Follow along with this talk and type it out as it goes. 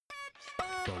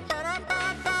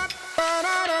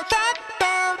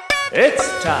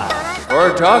It's time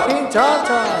for Talking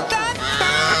Tauntaun.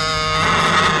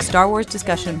 Star Wars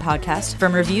discussion podcast,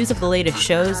 from reviews of the latest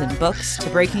shows and books to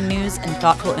breaking news and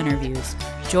thoughtful interviews.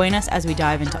 Join us as we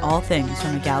dive into all things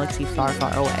from a galaxy far,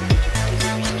 far away.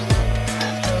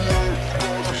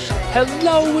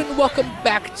 Hello and welcome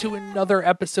back to another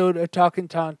episode of Talking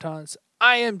Tauntauns.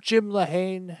 I am Jim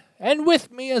Lahane, and with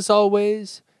me, as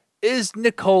always, is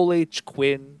Nicole H.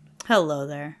 Quinn. Hello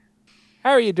there. How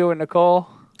are you doing, Nicole?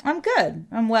 I'm good.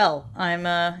 I'm well. I'm,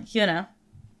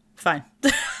 fine.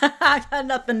 I got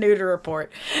nothing new to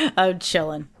report. I'm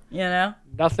chilling,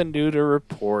 Nothing new to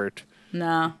report.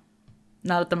 No,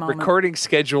 not at the moment. Recording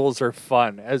schedules are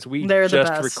fun, as we They're the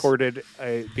just best. recorded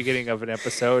a beginning of an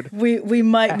episode. We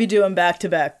might be doing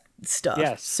back-to-back stuff.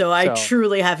 Yes, So I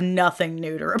truly have nothing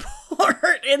new to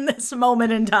report in this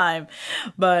moment in time.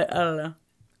 But I don't know.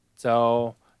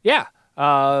 So, yeah.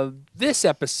 This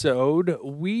episode,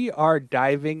 we are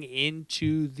diving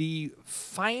into the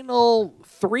final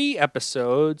 3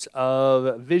 episodes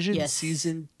of Vision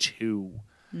Season 2.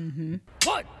 Mm-hmm.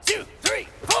 1, 2, 3,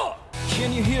 4!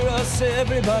 Can you hear us,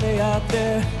 everybody out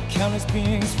there? Countless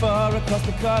beings far across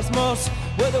the cosmos,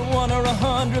 whether 1 or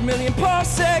 100 million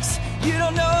parsecs. You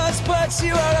don't know us, but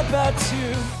you are about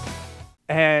to.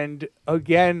 And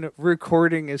again,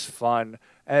 recording is fun,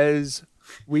 as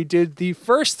we did the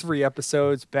first 3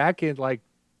 episodes back in like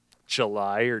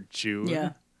July or June.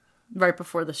 Yeah. Right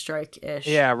before the strike-ish.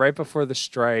 Yeah, right before the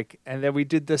strike. And then we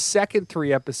did the second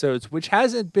 3 episodes, which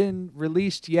hasn't been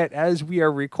released yet as we are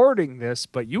recording this,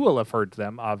 but you will have heard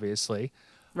them, obviously.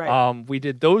 Right. We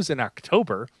did those in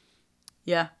October.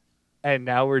 Yeah. And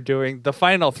now we're doing the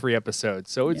final 3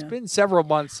 episodes. So it's been several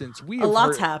months since we A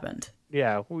lot's happened.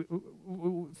 Yeah.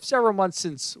 Several months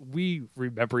since we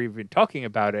remember even talking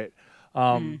about it.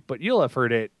 But you'll have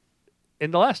heard it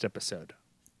in the last episode.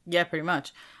 Yeah, pretty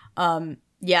much.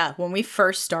 Yeah, when we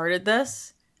first started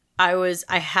this, I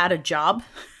had a job.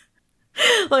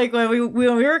 Like when we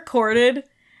recorded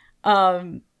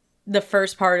the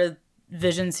first part of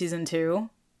Vision Season 2,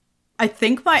 I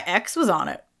think my ex was on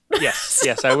it.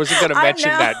 Yes, I wasn't going to mention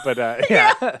that, but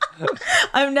yeah.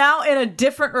 I'm now in a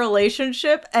different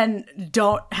relationship and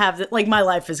don't have my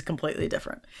life is completely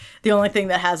different. The only thing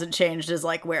that hasn't changed is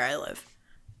like where I live.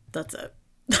 That's it.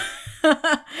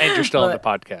 And you're still on the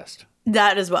podcast.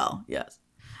 That as well, yes.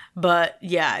 But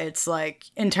yeah, it's like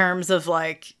in terms of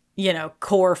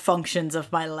core functions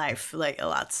of my life, like a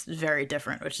lot's very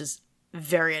different, which is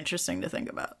very interesting to think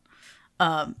about.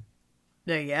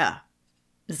 But yeah,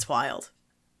 it's wild.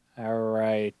 All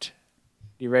right.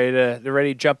 You ready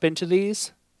to jump into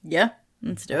these? Yeah,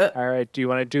 let's do it. All right. Do you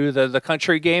want to do the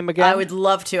country game again? I would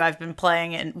love to. I've been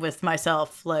playing it with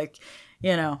myself, while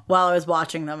I was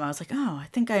watching them. I was like, oh, I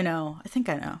think I know.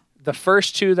 The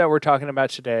first 2 that we're talking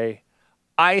about today,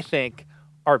 I think,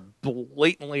 are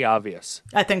blatantly obvious.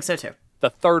 I think so too. The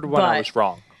third one, I was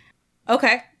wrong.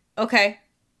 Okay. The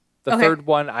third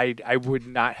one, I would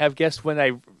not have guessed when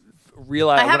I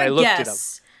realized when I looked it up.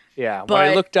 Yeah, when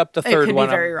I looked up the third it could one,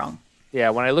 be very wrong.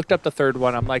 Yeah, when I looked up the third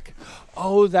one, I'm like,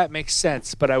 oh, that makes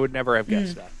sense, but I would never have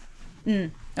guessed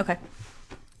that. Okay.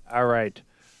 All right.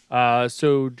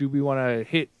 So do we want to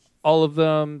hit all of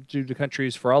them, do the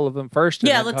countries for all of them first?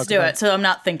 Yeah, let's do it. So I'm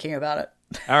not thinking about it.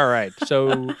 All right.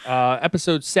 So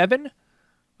episode 7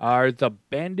 are the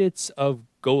Bandits of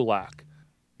Golak.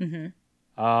 Mm-hmm.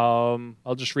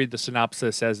 I'll just read the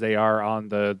synopsis as they are on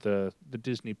the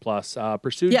Disney Plus.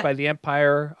 Pursued by the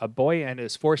Empire, a boy and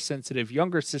his Force-sensitive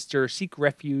younger sister seek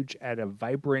refuge at a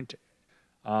vibrant...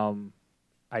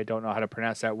 I don't know how to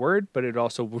pronounce that word, but it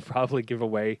also would probably give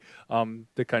away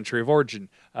the country of origin.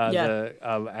 At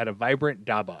a vibrant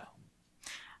Daba.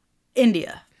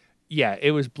 India. Yeah,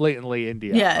 it was blatantly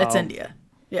India. Yeah, it's India.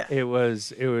 Yeah. It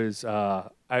was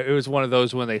one of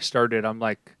those when they started, I'm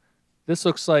like, this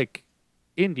looks like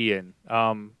Indian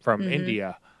from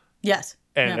India. Yes.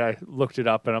 And I looked it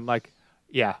up and I'm like,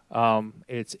 yeah,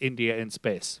 it's India in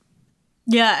space.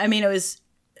 Yeah, I mean, it was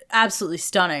absolutely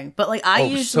stunning. But I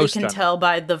usually can tell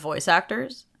by the voice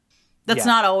actors. That's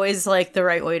not always the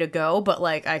right way to go, but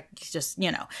I just,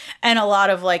 and a lot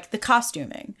of the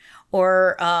costuming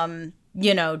or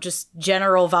just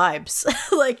general vibes.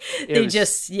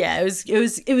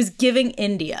 It was giving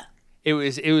India. It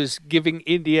was giving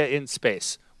India in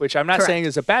space, which I'm not saying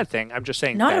is a bad thing. I'm just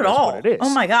saying not that at is all. what it is.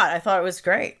 Oh my God, I thought it was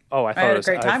great. Oh, I had a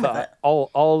great time with it.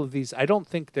 All of these, I don't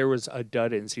think there was a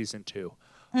dud in season 2.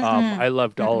 I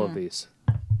loved all of these.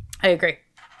 I agree.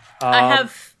 I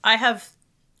have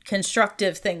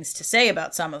constructive things to say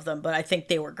about some of them, but I think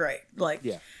they were great.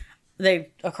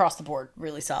 They across the board,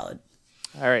 really solid.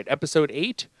 All right. Episode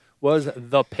 8 was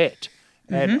The Pit.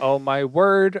 And oh my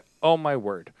word.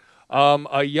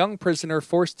 A young prisoner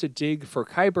forced to dig for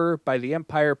Kyber by the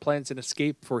Empire plans an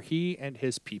escape for he and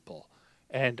his people.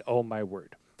 And oh my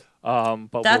word. But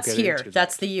That's we'll get here. into that.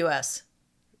 That's the U.S.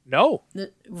 No.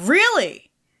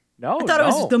 Really? No. I thought it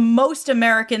was the most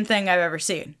American thing I've ever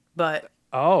seen. But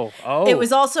Oh. it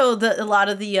was also a lot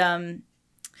of the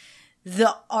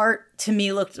art to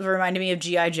me reminded me of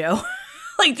G.I. Joe.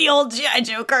 Like the old G.I.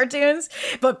 Joe cartoons,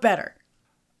 but better.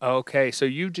 Okay, so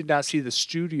you did not see the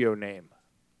studio name.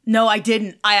 No, I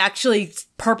didn't. I actually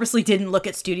purposely didn't look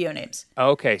at studio names.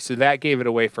 Okay, so that gave it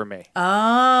away for me.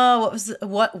 Oh,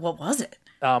 what was it?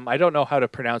 I don't know how to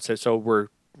pronounce it, so we're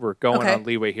going Okay. on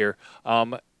leeway here.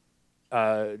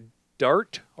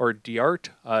 Dart or Diart,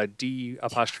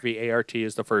 D''ART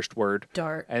is the first word.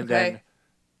 Dart. And okay. then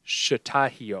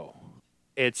Shitahio.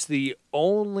 It's the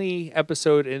only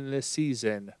episode in this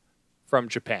season from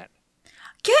Japan.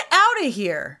 Get out of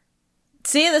here.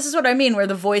 See, this is what I mean, where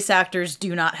the voice actors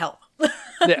do not help.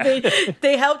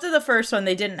 They helped in the first one.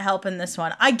 They didn't help in this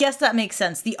one. I guess that makes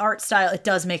sense. The art style, it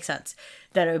does make sense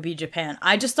that it would be Japan.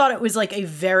 I just thought it was like a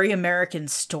very American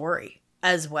story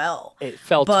as well. It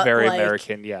felt But, very like,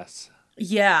 American, yes.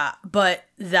 Yeah, but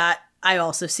that I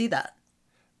also see that.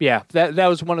 Yeah, that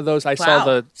was one of those. I saw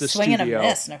the swinging studio. a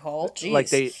miss, Nicole. Jeez. Like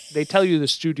they tell you the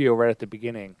studio right at the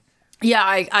beginning. Yeah,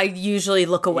 I usually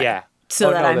look away. Yeah. So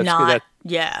Oh, that no, I'm that's not. good.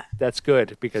 Yeah. That's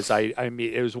good because I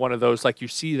mean it was one of those like you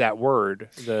see that word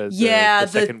the Yeah,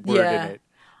 second word yeah. in it.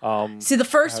 See, the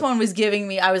first one was giving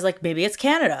me, I was like, maybe it's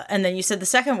Canada. And then you said the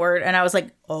second word, and I was like,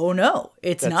 oh no,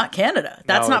 it's not Canada.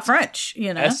 That's no, not it's French,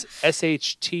 you know?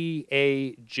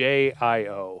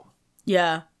 SHTAJIO.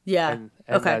 Yeah. And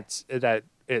Okay. that's that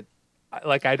it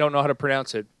like I don't know how to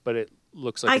pronounce it, but it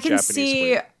looks like a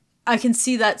Japanese word. I can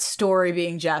see that story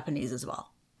being Japanese as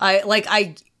well.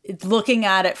 Looking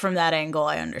at it from that angle,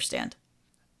 I understand.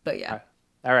 But yeah.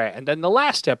 All right, and then the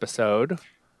last episode,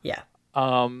 Yeah.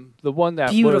 the one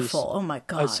that Beautiful. was Oh my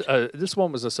God. this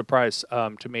one was a surprise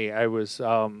to me. I was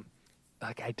I'm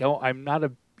not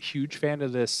a huge fan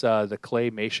of this the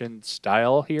claymation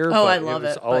style here. Oh, but I love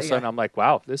it, All of a but sudden, yeah. I'm like,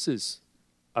 wow, this is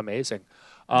amazing.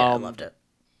 Yeah, I loved it.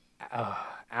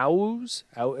 Aouz?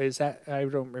 Is that? I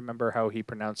don't remember how he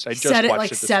pronounced it. I He just said it watched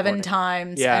like it this 7 morning.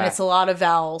 times, Yeah. and it's a lot of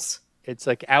vowels. It's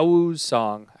like Aouz's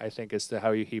song, I think is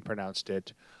how he pronounced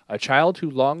it. A child who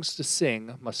longs to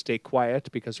sing must stay quiet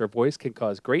because her voice can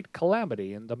cause great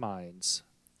calamity in the mines.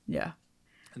 Yeah.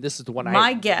 And this is the one My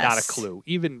I had not a guess- clue.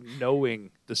 Even knowing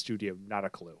the studio, not a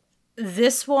clue.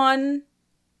 This one,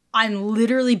 I'm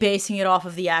literally basing it off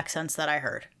of the accents that I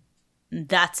heard.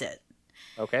 That's it.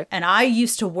 Okay. And I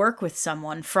used to work with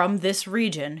someone from this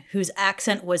region whose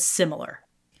accent was similar.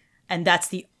 And that's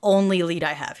the only lead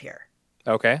I have here.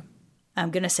 Okay. I'm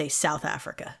going to say South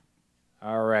Africa.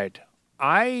 All right.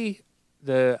 I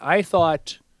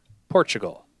thought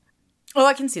Portugal. Oh,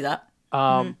 I can see that.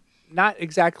 Not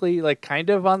exactly like kind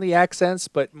of on the accents,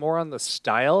 but more on the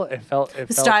style. It felt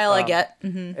The style I get.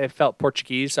 Hmm. It felt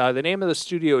Portuguese. The name of the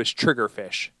studio is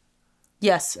Triggerfish.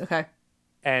 Yes. Okay.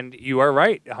 And you are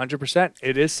right, 100%.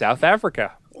 It is South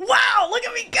Africa. Wow, look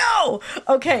at me go.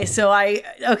 Okay,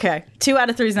 2 out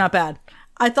of 3 is not bad.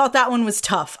 I thought that one was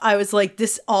tough. I was like,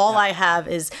 I have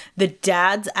is the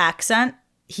dad's accent.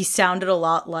 He sounded a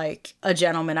lot like a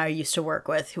gentleman I used to work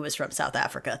with who was from South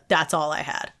Africa. That's all I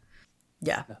had.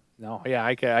 Yeah. No, yeah,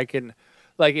 I can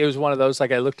like it was one of those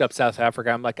like I looked up South Africa.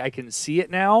 I'm like I can see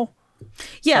it now.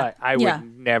 Yeah. But I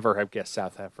would never have guessed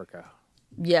South Africa.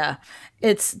 Yeah.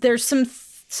 There's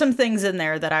some things in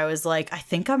there that I was like, I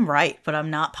think I'm right, but I'm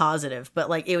not positive. But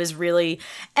like it was really,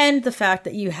 and the fact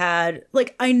that you had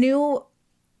like I knew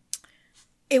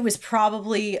it was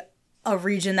probably a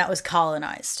region that was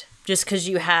colonized just because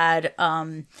you had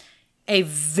a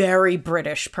very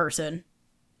British person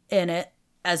in it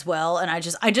as well. And I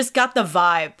just got the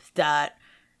vibe that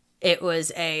it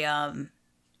was a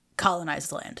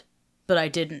colonized land, but I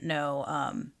didn't know.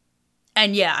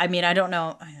 And yeah, I mean, I don't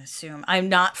know. I assume I'm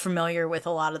not familiar with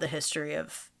a lot of the history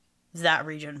of that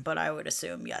region, but I would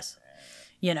assume yes.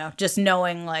 You know, just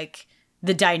knowing like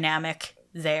the dynamic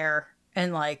there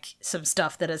and like some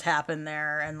stuff that has happened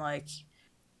there, and like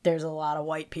there's a lot of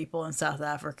white people in South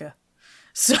Africa.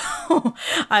 So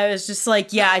I was just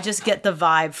like, yeah, I just get the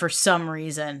vibe for some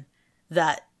reason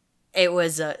that it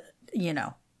was a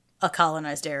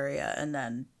colonized area, and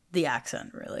then the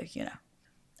accent really,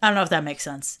 I don't know if that makes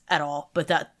sense at all, but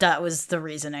that was the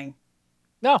reasoning.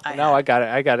 No, I got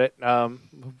it.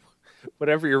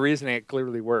 Whatever your reasoning, it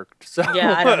clearly worked. So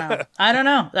Yeah, I don't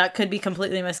know. That could be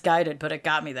completely misguided, but it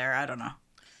got me there. I don't know.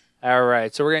 All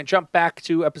right, so we're gonna jump back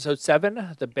to episode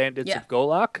 7, the Bandits of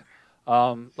Golak.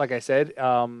 Like I said,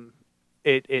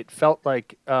 it felt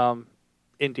like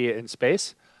India in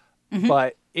space,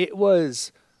 but it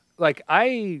was like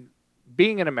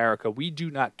being in America, we do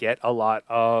not get a lot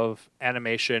of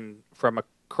animation from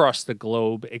across the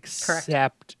globe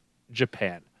except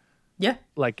Japan. Yeah.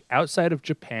 Like outside of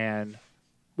Japan,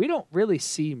 we don't really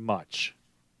see much.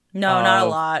 No, not a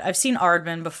lot. I've seen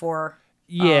Aardman before.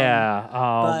 Yeah,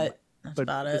 but that's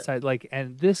about it. Besides, like,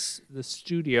 and the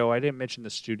studio, I didn't mention the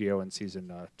studio in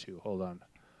season 2. Hold on,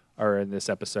 or in this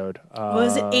episode.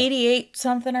 Was it 88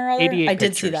 something or other? 88 I pictures.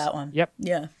 did see that one. Yep.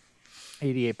 Yeah.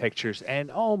 88 pictures,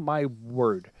 and oh my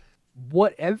word,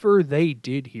 whatever they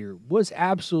did here was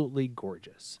absolutely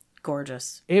gorgeous.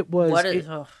 Gorgeous. It was.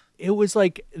 It was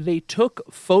like they took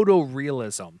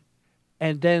photorealism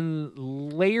and then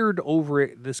layered over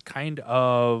it this kind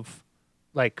of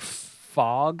like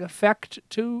fog effect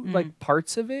to like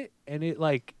parts of it, and it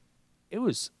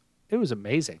was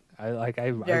amazing. I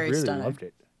really stunning. loved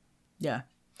it. Yeah,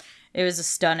 it was a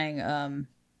stunning.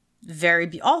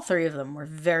 All three of them were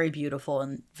very beautiful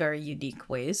in very unique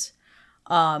ways,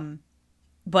 but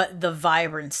the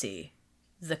vibrancy,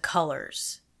 the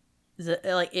colors,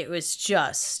 it was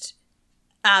just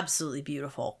absolutely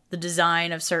beautiful. The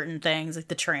design of certain things, like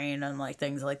the train and like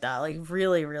things like that, like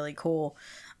really, really cool.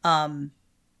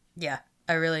 Yeah,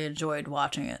 I really enjoyed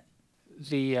watching it.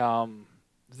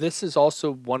 This is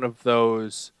also one of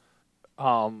those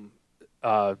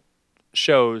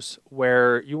shows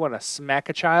where you want to smack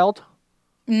a child.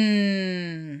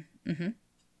 Don't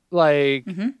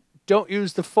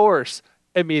use the Force.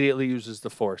 Immediately uses the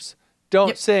Force.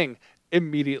 Don't sing.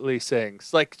 Immediately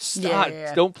sings. Like, stop.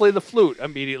 Yeah. Don't play the flute.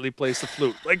 Immediately plays the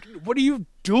flute. Like, what are you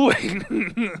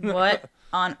doing? What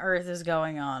on earth is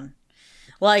going on?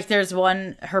 Like, there's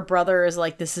one, her brother is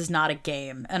like, this is not a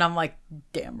game. And I'm like,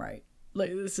 damn right. Like,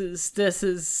 this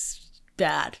is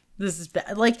bad. This is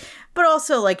bad. Like, but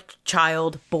also, like,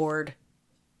 child, bored,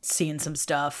 seeing some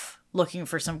stuff, looking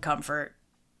for some comfort.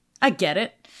 I get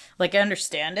it. Like, I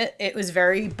understand it. It was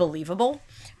very believable.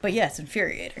 But yeah, it's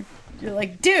infuriating. You're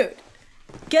like, dude,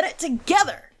 get it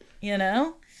together, you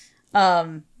know?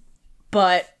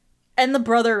 But, and the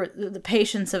brother, the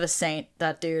patience of a saint,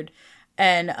 that dude.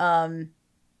 And,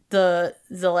 the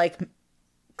like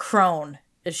crone,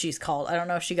 as she's called. I don't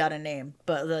know if she got a name,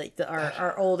 but like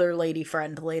our older lady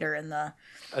friend later in the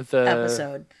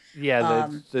episode. Yeah,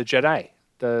 the Jedi.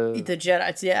 The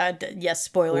Jedi. Yeah, yes,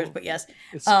 spoilers, but yes.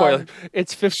 It's spoiler.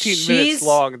 It's 15 minutes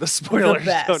long. The spoilers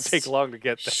don't take long to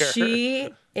get there. She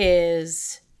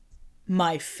is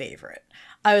my favorite.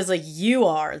 I was like, you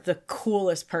are the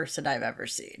coolest person I've ever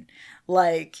seen.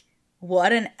 Like,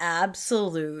 what an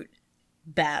absolute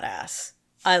badass.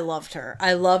 I loved her.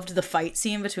 I loved the fight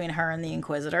scene between her and the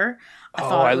Inquisitor.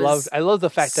 I love the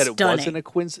fact that it was an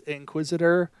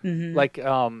Inquisitor, like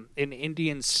an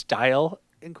Indian style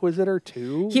Inquisitor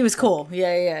too. He was cool.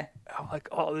 Yeah. I'm like,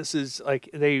 oh, this is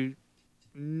like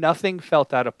nothing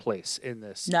felt out of place in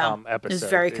this episode. It was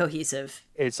very cohesive.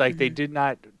 It's like they did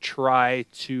not try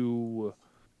to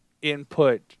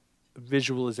input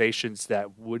visualizations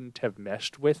that wouldn't have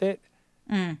meshed with it.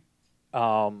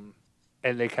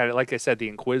 And they kind of, like I said, the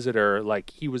Inquisitor, like,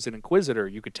 he was an Inquisitor.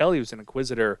 You could tell he was an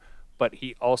Inquisitor, but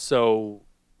he also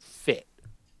fit.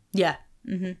 Yeah.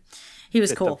 He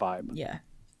was cool. The vibe. Yeah.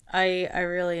 I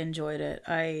really enjoyed it.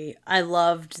 I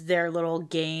loved their little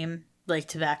game, like,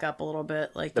 to back up a little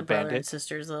bit, like the brother and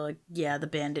sisters, like, the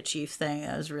bandit chief thing.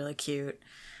 That was really cute.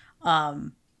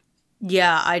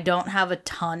 Yeah, I don't have a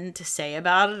ton to say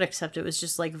about it, except it was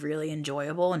just, like, really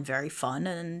enjoyable and very fun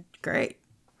and great.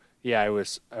 Yeah, I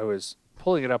was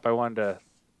pulling it up. I wanted to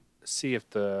see if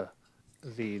the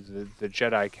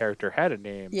Jedi character had a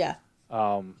name. Yeah.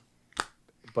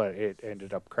 But it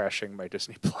ended up crashing my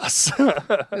Disney Plus.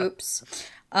 Oops.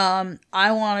 I'm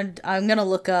gonna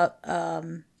look up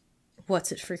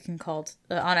what's it freaking called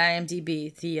on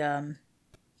IMDb,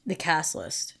 the cast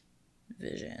list.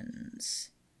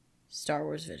 Visions. Star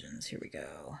Wars Visions. Here we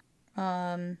go.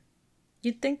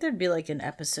 You'd think there'd be like an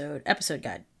episode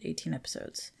guide, 18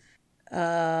 episodes.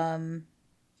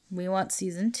 We want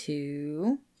season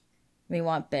 2. We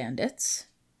want Bandits.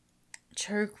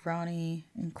 Chirk, Ronnie,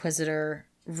 Inquisitor,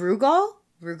 Rugal?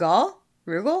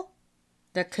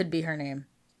 That could be her name.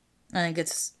 I think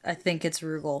it's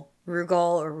Rugal.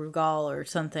 Rugal or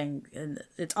something.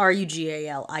 It's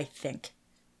Rugal, I think.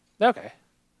 Okay.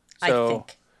 So I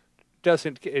think.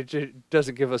 It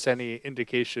doesn't give us any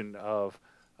indication of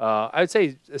I would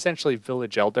say essentially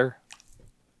village elder.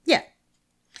 Yeah.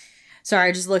 Sorry,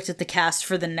 I just looked at the cast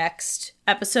for the next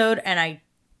episode and I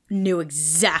knew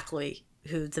exactly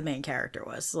who the main character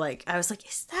was. Like, I was like,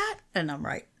 is that? And I'm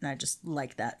right. And I just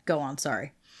like that. Go on.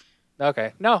 Sorry.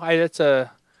 Okay. No, I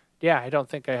don't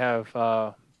think I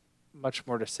have much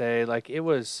more to say. Like, it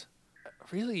was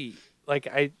really, like,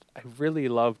 I really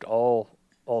loved all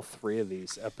three of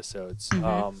these episodes.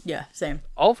 Yeah, same.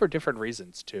 All for different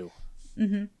reasons, too.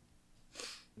 Mm-hmm.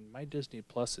 My Disney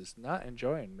Plus is not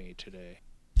enjoying me today.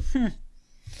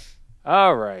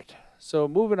 All right. So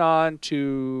moving on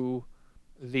to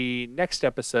the next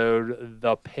episode,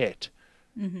 The Pit.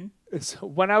 Mm-hmm. So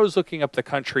when I was looking up the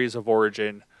countries of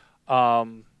origin,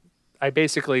 I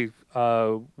basically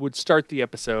would start the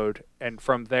episode, and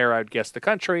from there I'd guess the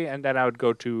country, and then I would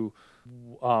go to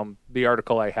the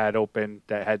article I had open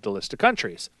that had the list of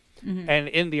countries. Mm-hmm. And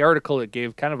in the article, it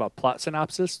gave kind of a plot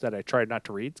synopsis that I tried not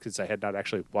to read because I had not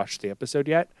actually watched the episode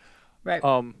yet. Right.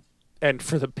 And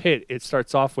for The Pit, it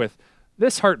starts off with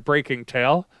this heartbreaking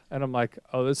tale, and I'm like,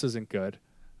 oh, this isn't good.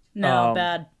 No,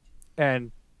 bad.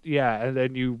 And yeah, and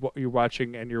then you're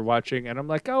watching, and I'm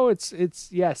like, oh, it's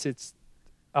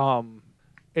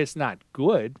not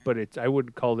good, but I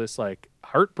wouldn't call this like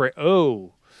heartbreak.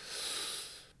 Oh,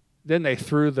 then they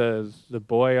threw the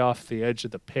boy off the edge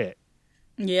of the pit.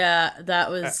 Yeah, that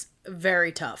was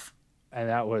very tough. And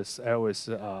that was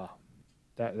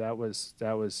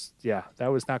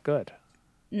not good.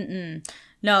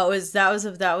 No,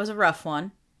 that was a rough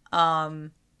one.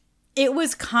 It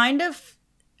was kind of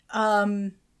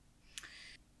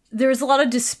there was a lot of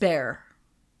despair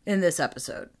in this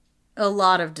episode. A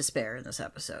lot of despair in this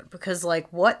episode because,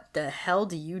 like, what the hell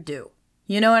do you do?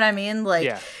 You know what I mean?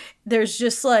 Like, there's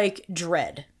just like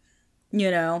dread,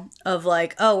 you know, of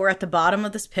like, oh, we're at the bottom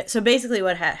of this pit. So basically,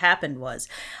 what happened was,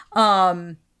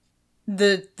 the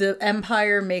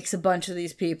Empire makes a bunch of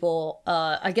these people.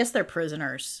 I guess they're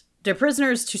prisoners. They're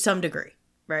prisoners to some degree,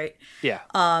 right? Yeah.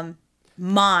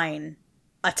 Mine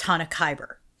a ton of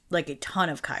kyber, like a ton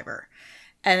of kyber,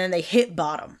 and then they hit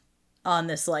bottom on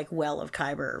this like well of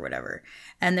kyber or whatever,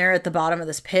 and they're at the bottom of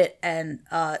this pit, and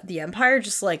the Empire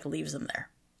just like leaves them there.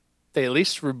 They at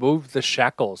least removed the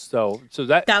shackles, though, so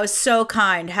that was so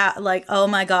kind. Like, oh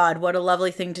my god, what a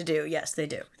lovely thing to do. Yes, they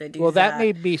do. Well, that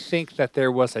made me think that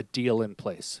there was a deal in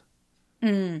place.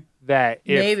 That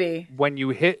if, maybe when you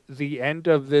hit the end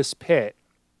of this pit,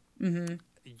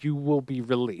 you will be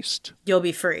released. You'll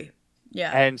be free.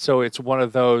 Yeah. And so it's one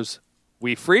of those,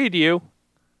 we freed you.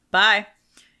 Bye.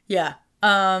 Yeah.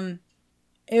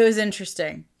 It was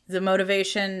interesting. The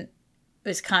motivation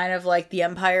is kind of like the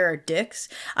Empire are dicks.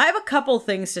 I have a couple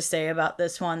things to say about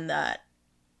this one that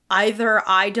either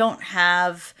I don't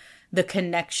have the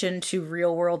connection to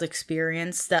real world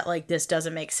experience that like this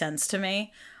doesn't make sense to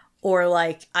me, or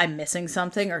like I'm missing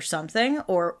something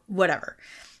or whatever.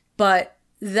 But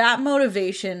that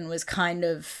motivation was kind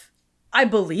of, I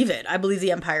believe it. I believe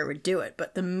the Empire would do it,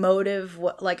 but the motive,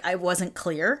 like, I wasn't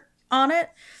clear on it.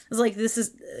 I was like, this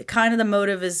is kind of the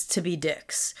motive is to be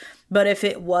dicks. But if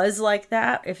it was like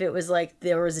that, if it was like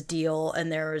there was a deal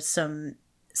and there was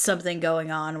something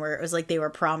going on where it was like they were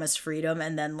promised freedom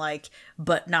and then like,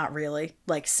 but not really,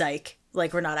 like, psych,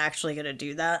 like, we're not actually going to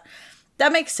do that.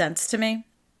 That makes sense to me.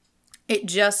 It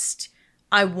just,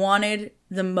 I wanted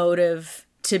the motive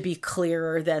to be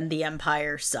clearer than the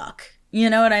Empire suck. You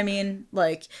know what I mean?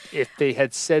 Like, if they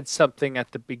had said something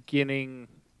at the beginning,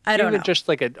 I don't know, just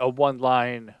like a one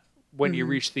line, when you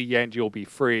reach the end, you'll be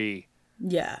free.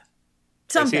 Yeah.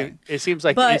 Something. It seems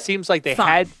like they fine.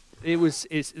 had, there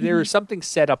was something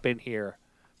set up in here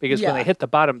because when they hit the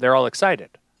bottom, they're all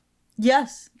excited.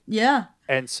 Yes. Yeah.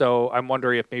 And so I'm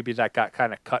wondering if maybe that got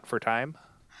kind of cut for time.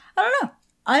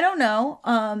 I don't know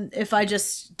if I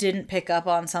just didn't pick up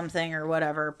on something or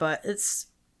whatever, but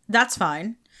that's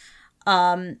fine.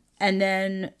 And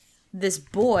then this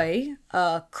boy,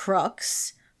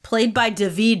 Crux, played by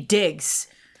Daveed Diggs,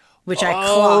 which I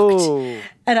clocked.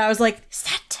 And I was like, is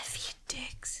that Daveed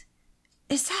Diggs?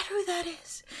 Is that who that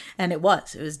is? And it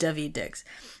was Daveed Diggs.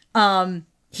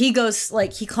 He goes,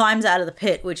 like, he climbs out of the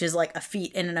pit, which is like a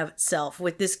feat in and of itself,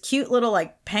 with this cute little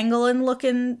like pangolin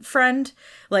looking friend,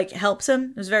 like, helps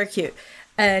him. It was very cute.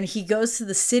 And he goes to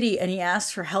the city and he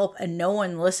asks for help and no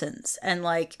one listens. And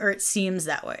like, or it seems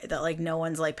that way, that like no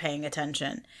one's like paying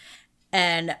attention.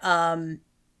 And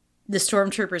the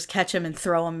stormtroopers catch him and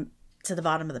throw him to the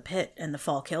bottom of the pit and the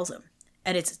fall kills him.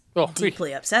 And it's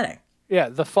deeply upsetting. Yeah,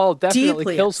 the fall definitely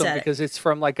Deeply kills upsetting. him because it's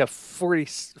from like a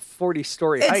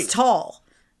 40-story height. It's tall.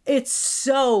 It's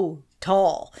so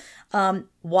tall.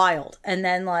 Wild. And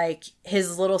then like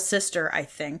his little sister, I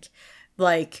think,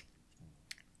 like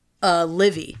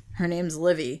Livy, her name's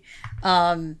Livy,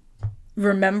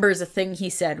 remembers a thing he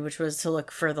said, which was to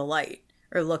look for the light,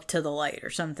 or look to the light or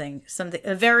something,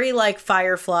 a very like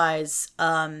Fireflies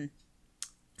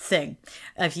thing.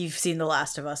 If you've seen The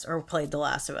Last of Us or played The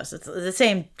Last of Us, it's the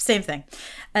same thing.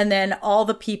 And then all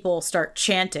the people start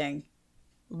chanting,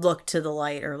 look to the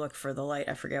light or look for the light.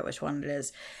 I forget which one it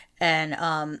is. And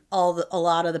a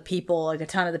lot of the people, like a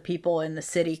ton of the people in the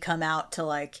city come out to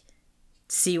like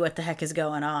see what the heck is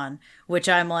going on, which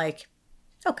I'm like,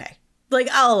 okay, like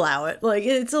I'll allow it. Like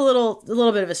it's a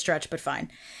little bit of a stretch, but fine.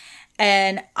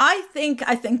 And I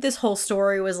think this whole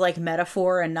story was like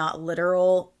metaphor and not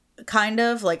literal, kind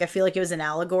of. Like I feel like it was an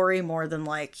allegory more than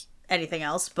like anything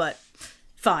else, but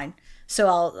fine. So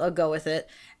I'll go with it.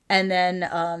 And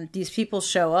then these people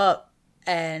show up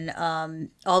and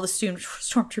all the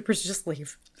stormtroopers just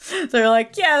leave. They're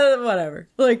like, yeah, whatever.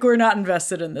 Like, we're not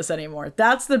invested in this anymore.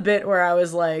 That's the bit where I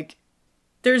was like,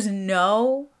 there's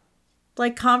no,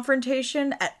 like,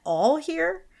 confrontation at all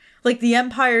here. Like, the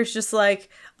Empire's just like,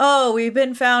 oh, we've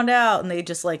been found out. And they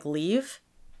just, like, leave.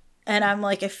 And I'm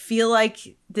like, I feel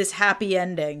like this happy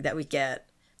ending that we get,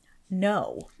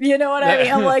 no. You know what I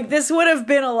mean? I'm like, this would have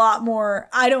been a lot more,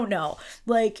 I don't know.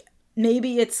 Like,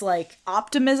 maybe it's, like,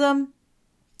 optimism.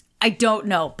 I don't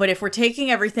know. But if we're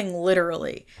taking everything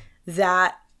literally,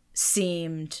 that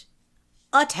seemed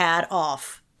a tad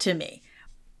off to me.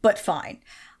 But fine.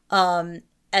 And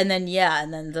then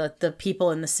the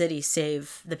people in the city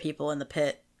save the people in the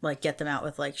pit, like get them out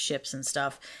with like ships and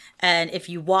stuff. And if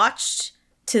you watched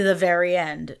to the very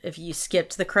end, if you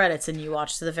skipped the credits and you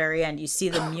watched to the very end, you see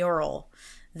the mural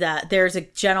that there's a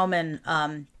gentleman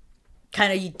kind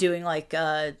of doing like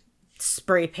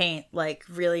spray paint, like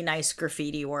really nice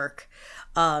graffiti work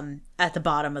at the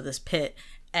bottom of this pit.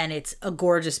 And it's a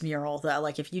gorgeous mural that,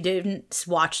 like, if you didn't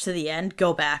watch to the end,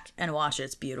 go back and watch it.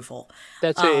 It's beautiful.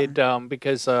 That's it,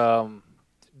 because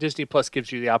Disney Plus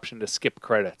gives you the option to skip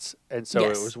credits, and so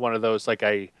Yes. it was one of those. Like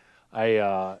I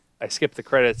skipped the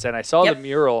credits and I saw Yep. the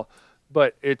mural,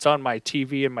 but it's on my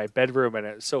TV in my bedroom and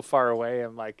it's so far away.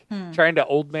 I'm like trying to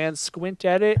old man squint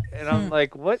at it, and I'm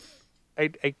like, what?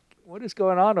 What is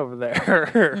going on over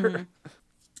there?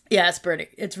 Yeah, it's pretty.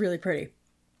 It's really pretty.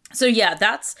 So yeah,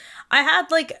 I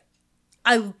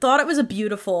thought it was a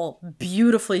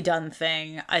beautifully done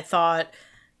thing. I thought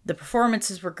the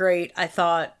performances were great.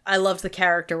 I loved the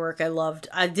character work.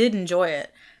 I did enjoy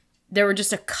it. There were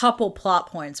just a couple plot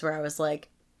points where I was like,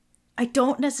 I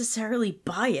don't necessarily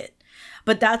buy it.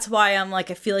 But that's why I'm like,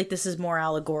 I feel like this is more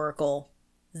allegorical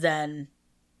than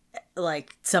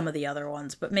like some of the other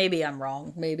ones, but maybe I'm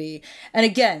wrong. Maybe, and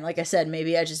again, like I said,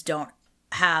 maybe I just don't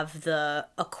have the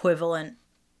equivalent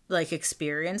like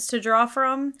experience to draw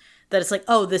from, that it's like,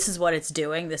 oh, this is what it's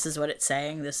doing, this is what it's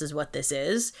saying, this is what this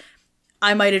is.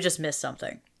 I might have just missed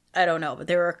something. I don't know, but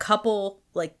there were a couple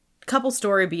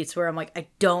story beats where I'm like, I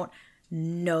don't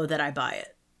know that I buy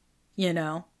it, you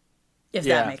know, if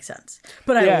that makes sense.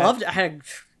 But I loved it.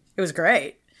 It was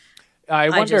great. I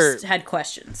wonder. I just had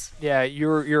questions. Yeah,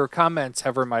 your comments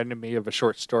have reminded me of a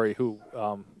short story.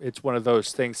 It's one of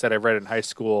those things that I read in high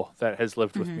school that has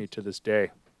lived with me to this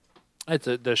day. It's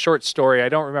the short story. I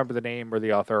don't remember the name or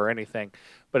the author or anything,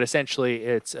 but essentially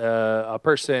it's a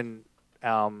person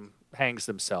hangs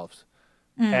themselves,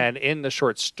 and in the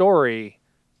short story,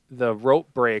 the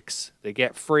rope breaks. They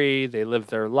get free. They live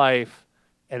their life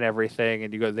and everything,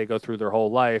 and they go through their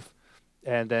whole life,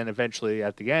 and then eventually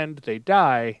at the end they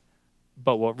die.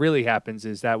 But what really happens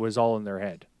is that was all in their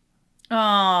head.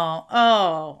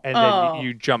 And then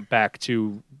you jump back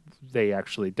to they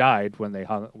actually died when they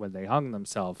hung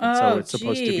themselves. And so it's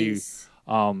supposed to be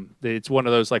it's one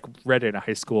of those like read in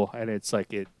high school, and it's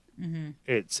like it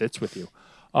sits with you.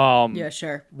 Yeah,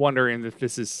 sure. Wondering if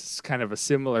this is kind of a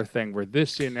similar thing where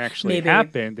this didn't actually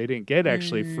happen. They didn't get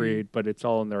actually freed, but it's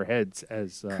all in their heads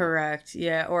as correct.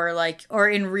 Yeah, or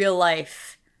in real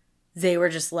life they were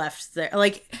just left there.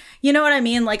 Like, you know what I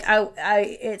mean? Like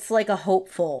I it's like a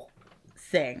hopeful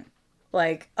thing.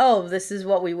 Like, oh, this is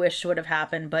what we wish would have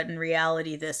happened, but in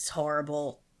reality this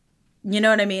horrible. You know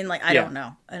what I mean? Like I don't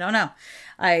know.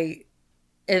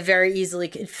 It very easily,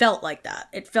 it felt like that.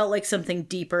 It felt like something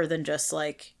deeper than just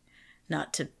like,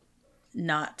 not to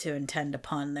intend a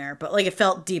pun there, but like it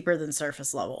felt deeper than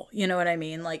surface level. You know what I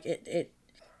mean? Like it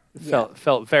felt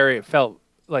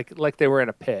like they were in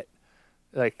a pit,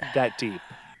 like that deep.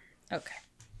 Okay.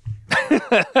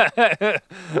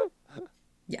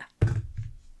 Yeah.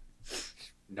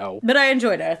 No. But I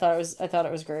enjoyed it. I thought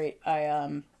it was great.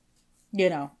 I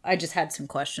just had some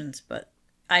questions, but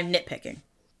I'm nitpicking.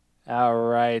 All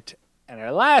right. And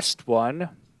our last one,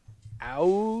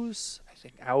 Au's,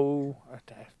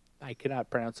 I cannot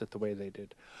pronounce it the way they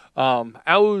did.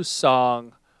 Au's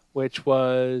song, which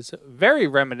was very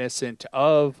reminiscent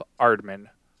of Aardman.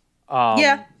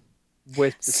 Yeah.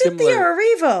 With Cynthia similar.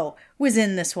 Erivo was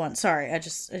in this one. Sorry, I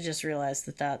just realized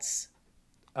that's.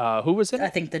 Who was in I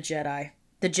it? think the Jedi.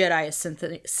 The Jedi is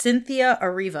Cynthia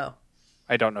Erivo.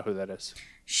 I don't know who that is.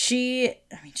 She's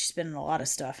been in a lot of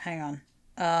stuff. Hang on.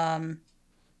 I'm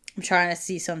trying to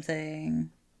see something.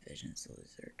 Visions,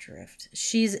 Luther, Drift.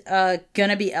 She's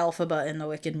gonna be Elphaba in the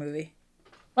Wicked movie.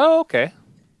 Oh, okay.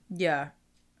 Yeah.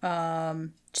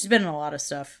 She's been in a lot of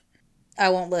stuff. I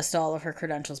won't list all of her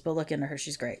credentials, but look into her.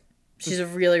 She's great. She's a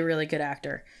really, really good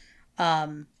actor.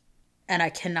 And I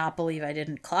cannot believe I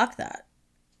didn't clock that.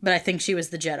 But I think she was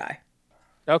the Jedi.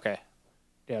 Okay.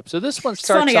 Yeah. So this one It's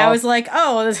starts funny. off. I was like,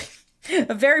 oh,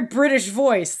 a very British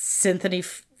voice. Cynthia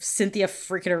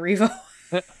freaking Erivo.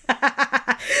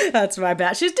 That's my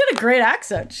bad. She did a great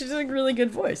accent. She's a really good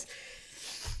voice.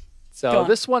 So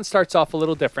this one starts off a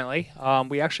little differently.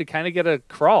 We actually kind of get a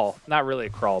crawl. Not really a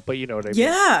crawl, but you know what I mean.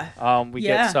 Yeah. We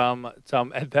get some,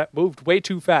 and that moved way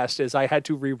too fast as I had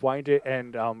to rewind it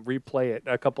and replay it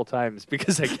a couple times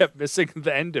because I kept missing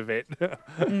the end of it.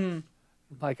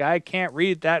 Like, I can't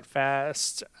read that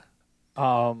fast.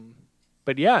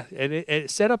 But yeah, and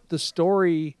it set up the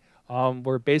story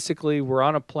where basically we're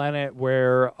on a planet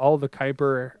where all the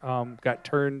Kyber got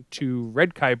turned to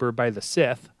red Kyber by the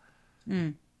Sith.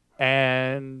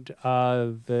 And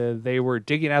they were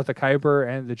digging out the Kyber,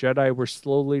 and the Jedi were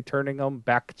slowly turning them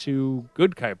back to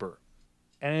good Kyber.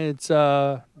 And it's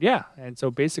and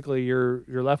so basically you're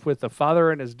left with the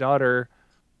father and his daughter.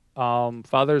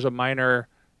 Father's a minor,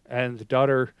 and the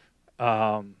daughter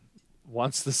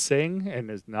wants to sing and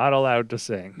is not allowed to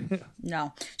sing.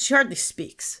 No, she hardly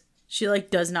speaks. She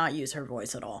does not use her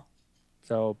voice at all.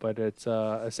 So, but it's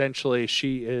essentially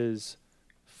she is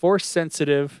force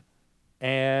sensitive.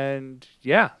 And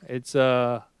yeah, it's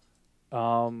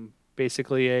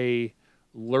basically a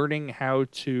learning how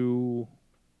to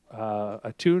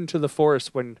attune to the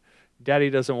Force when Daddy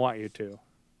doesn't want you to.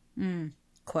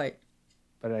 Quite.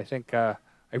 But I think I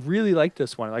really like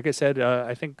this one. Like I said,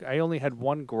 I think I only had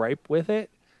one gripe with it,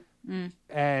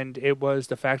 and it was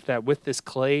the fact that with this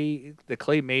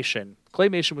claymation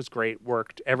was great,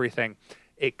 worked everything,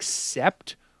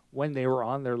 except when they were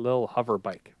on their little hover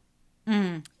bike.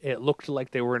 It looked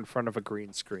like they were in front of a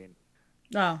green screen.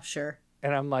 Oh, sure.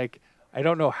 And I'm like, I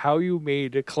don't know how you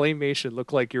made a claymation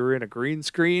look like you were in a green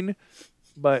screen,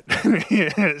 but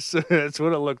that's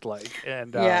what it looked like.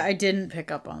 And yeah, I didn't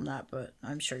pick up on that, but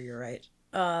I'm sure you're right.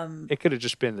 It could have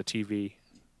just been the TV.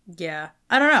 Yeah,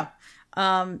 I don't know.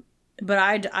 But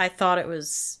I thought it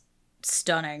was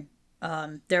stunning.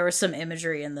 There was some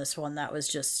imagery in this one that was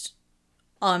just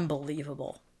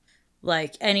unbelievable.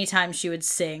 Like, anytime she would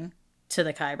sing to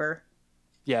the Kyber,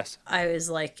 Yes. I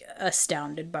was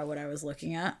astounded by what I was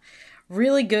looking at.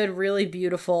 Really good, really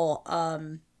beautiful.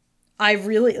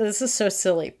 This is so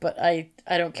silly, but I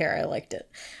don't care. I liked it.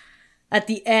 At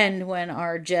the end, when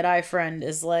our Jedi friend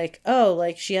is like,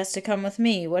 oh, she has to come with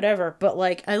me, whatever. But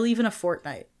I leave in a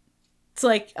fortnight. It's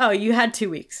like, oh, you had 2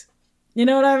 weeks. You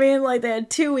know what I mean? They had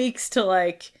 2 weeks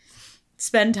to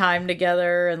spend time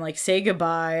together and say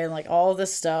goodbye and all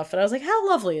this stuff. And I was like, how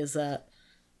lovely is that?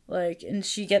 And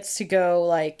she gets to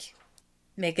go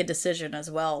make a decision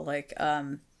as well. The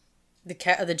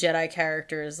Jedi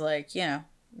character is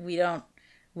we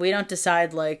don't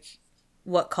decide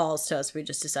what calls to us. We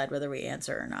just decide whether we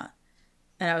answer or not.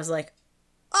 And I was like,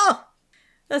 oh,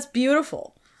 that's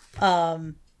beautiful.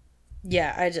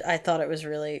 Yeah, I thought it was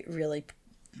really, really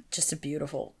just a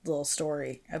beautiful little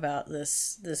story about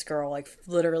this girl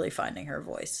literally finding her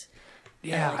voice.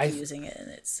 Yeah, and using it, and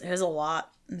it was a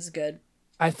lot. It's good.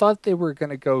 I thought they were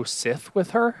gonna go Sith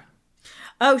with her.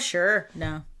 Oh sure,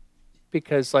 no.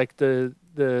 Because the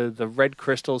red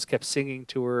crystals kept singing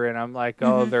to her, and I'm like,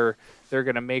 oh, they're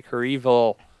gonna make her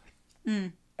evil.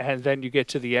 And then you get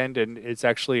to the end, and it's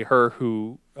actually her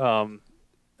who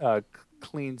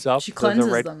cleans up. She cleanses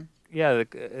the red, them. Yeah,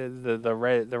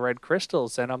 the red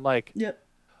crystals, and I'm like, Yep.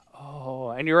 Oh,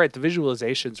 and you're right. The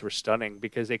visualizations were stunning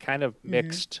because they kind of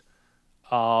mixed,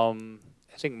 I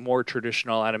think, more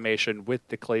traditional animation with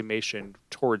the claymation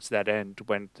towards that end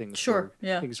when things were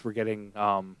getting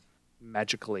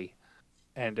magically,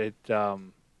 and it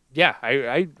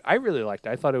I really liked it.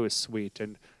 I thought it was sweet,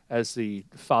 and as the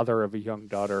father of a young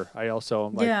daughter, I also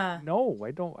am like, no,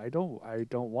 I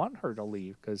don't want her to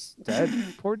leave because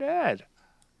poor dad.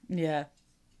 Yeah,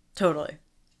 totally.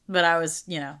 But I was,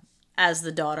 as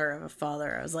the daughter of a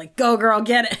father, I was like, go girl,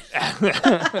 get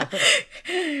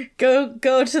it.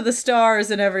 go to the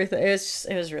stars and everything.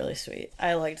 It was really sweet.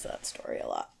 I liked that story a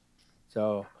lot.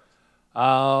 So,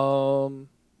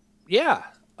 yeah.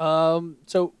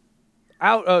 So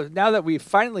out. Now that we've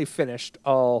finally finished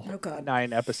all Oh, God.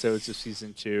 9 episodes of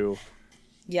season 2,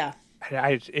 Yeah.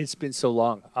 it's been so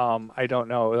long. I don't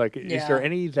know. Like, is Yeah. there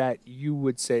any that you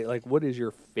would say, like, what is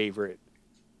your favorite?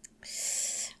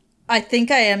 I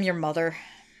think I Am Your Mother,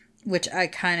 which I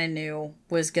kind of knew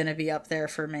was going to be up there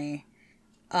for me.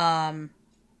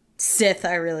 Sith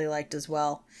I really liked as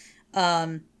well.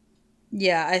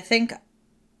 Yeah, I think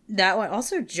that one.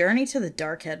 Also, Journey to the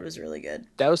Darkhead was really good.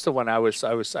 That was the one I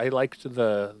liked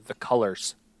the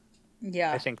colors.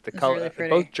 Yeah, I think the it was color, really pretty.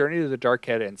 both Journey to the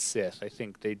Darkhead and Sith, I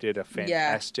think they did a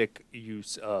fantastic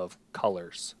use of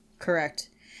colors. Correct.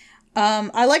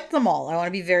 I liked them all. I want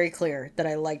to be very clear that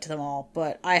I liked them all,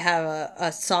 but I have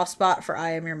a soft spot for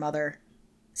I Am Your Mother,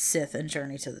 Sith, and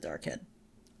Journey to the Darkhead.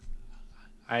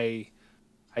 I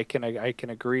can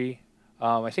agree.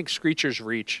 I think Screecher's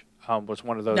Reach was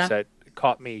one of those that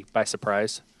caught me by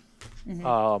surprise.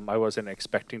 Mm-hmm. I wasn't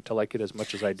expecting to like it as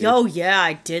much as I did. Oh yeah,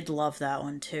 I did love that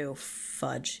one too.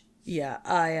 Fudge. Yeah,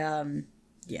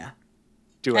 yeah.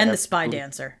 And the Spy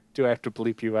Dancer. Do I have to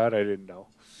bleep you out? I didn't know.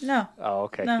 No. Oh,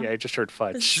 okay. No. Yeah, I just heard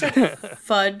fudge.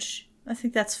 Fudge. I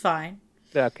think that's fine.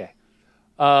 Okay.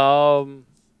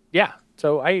 Yeah.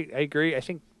 So I agree. I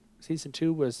think season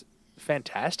 2 was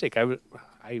fantastic. I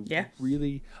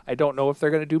don't know if they're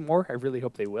going to do more. I really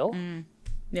hope they will.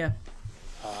 Yeah.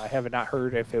 I have not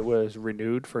heard if it was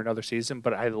renewed for another season,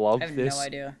 but I love this no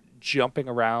idea. jumping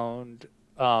around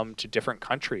to different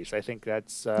countries. I think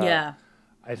that's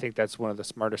I think that's one of the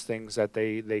smartest things that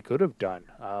they could have done.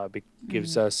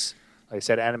 Gives us, like I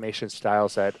said, animation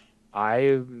styles that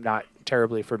I'm not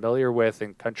terribly familiar with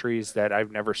in countries that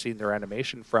I've never seen their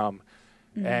animation from,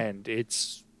 and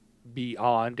it's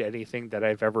beyond anything that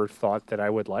I've ever thought that I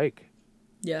would like.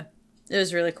 Yeah, it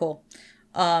was really cool.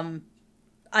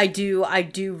 I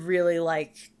do really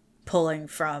like pulling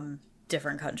from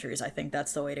different countries. I think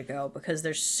that's the way to go because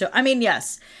there's so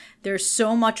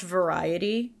much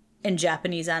variety in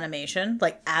Japanese animation,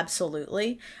 like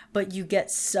absolutely, but you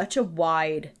get such a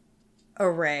wide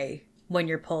array when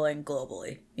you're pulling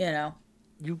globally, you know?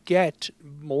 You get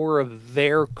more of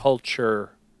their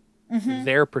culture,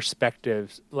 their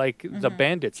perspectives, like the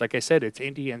Bandits. Like I said, it's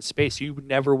Indian space. You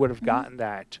never would have gotten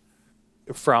that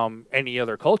from any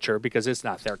other culture because it's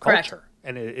not their culture.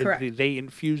 And they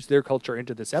infused their culture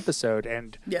into this episode,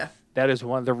 and that is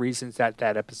one of the reasons that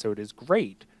episode is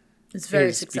great. It's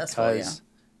very successful, because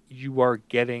you are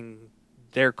getting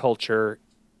their culture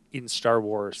in Star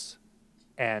Wars,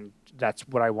 and that's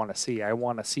what I want to see. I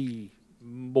want to see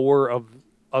more of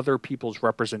other people's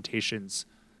representations,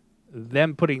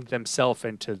 them putting themselves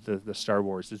into the Star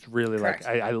Wars. Is really like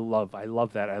I love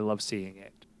that. I love seeing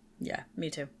it. Yeah, me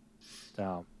too.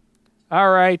 So,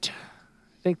 all right,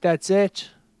 I think that's it.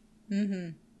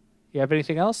 You have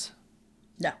anything else?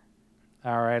 No.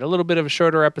 All right, a little bit of a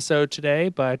shorter episode today,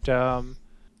 but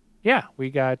yeah, we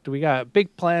got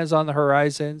big plans on the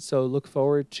horizon. So look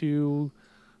forward to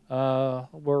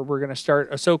we're gonna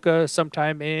start Ahsoka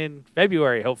sometime in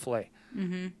February, hopefully.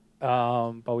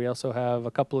 But we also have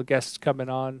a couple of guests coming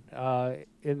on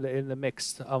in the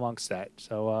mix amongst that.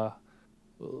 So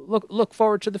look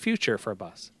forward to the future from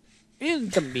us. In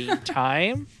the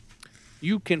meantime,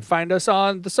 you can find us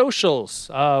on the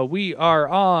socials. We are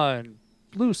on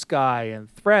Blue Sky and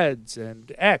Threads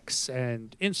and X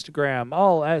and Instagram,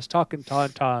 all as Talkin'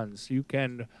 Tauntauns. You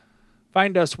can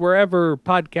find us wherever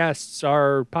podcasts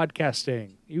are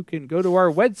podcasting. You can go to our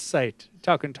website,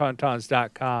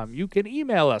 talkingtauntauns.com. You can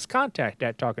email us,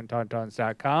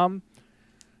 contact@talkingtauntauns.com.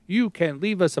 You can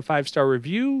leave us a 5-star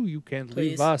review. You can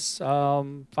leave us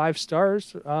 5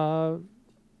 stars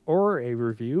or a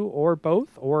review or both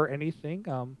or anything.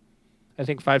 I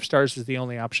think 5 stars is the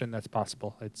only option that's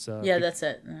possible. It's that's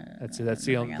it. That's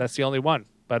the only one.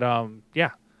 But yeah,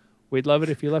 we'd love it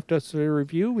if you left us a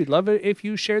review. We'd love it if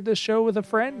you shared this show with a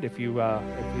friend if you like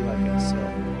us. So,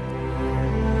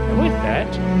 and with that,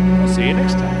 we'll see you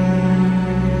next time.